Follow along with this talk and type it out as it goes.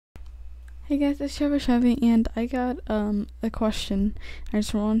Hey guys, it's Chevy, and I got a question. I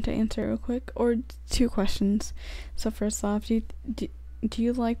just wanted to answer real quick, or two questions. So first off, do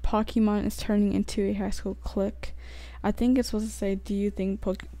you like Pokemon is turning into a high school clique? I think it's supposed to say, do you think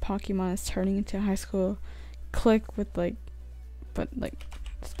Pokemon is turning into a high school clique with but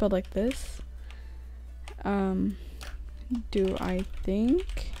spelled like this? Do I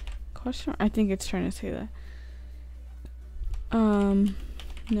think? Question. I think it's trying to say that. No.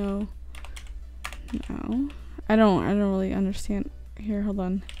 No, I don't really understand. Here, hold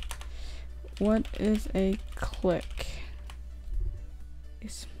on. What is a clique? A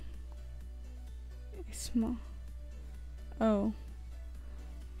small. Oh.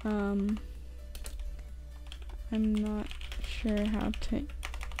 I'm not sure how to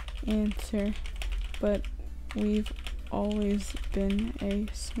answer, but we've always been a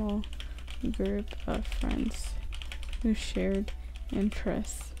small group of friends who shared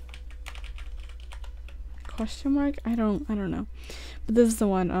interests. Question mark? I don't know. But this is the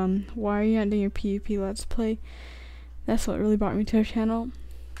one. Why are you not doing your PvP Let's Play? That's what really brought me to our channel.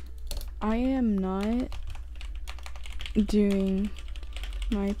 I am not doing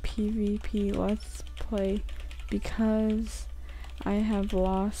my PvP Let's Play because I have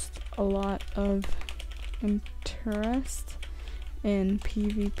lost a lot of interest in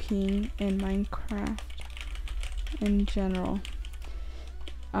PvPing in Minecraft in general.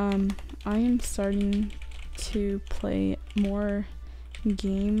 I am starting to play more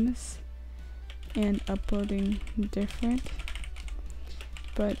games and uploading different,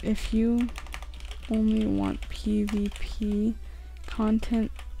 but if you only want PvP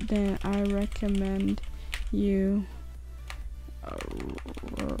content, then I recommend you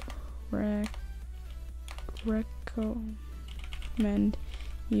recommend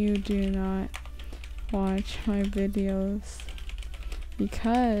you do not watch my videos,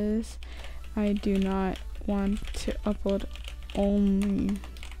 because I do not want to upload only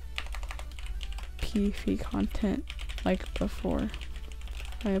PvP content like before.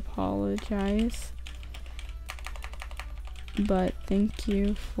 I apologize, but thank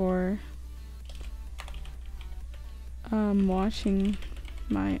you for watching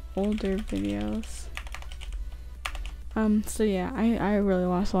my older videos. So yeah, I really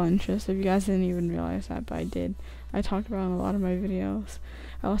lost a lot of interest. If you guys didn't even realize that, but I did. I talked about in a lot of my videos.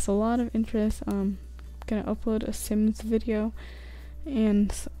 I lost a lot of interest. Gonna upload a Sims video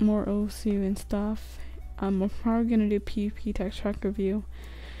and more OSU and stuff. I'm probably gonna do PvP text pack review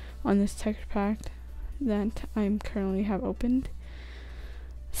on this text pack that I'm currently have opened.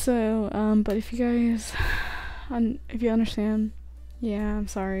 So but if you guys if you understand, yeah, I'm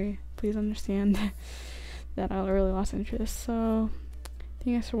sorry, please understand that I really lost interest. So thank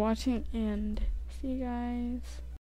you guys for watching, and see you guys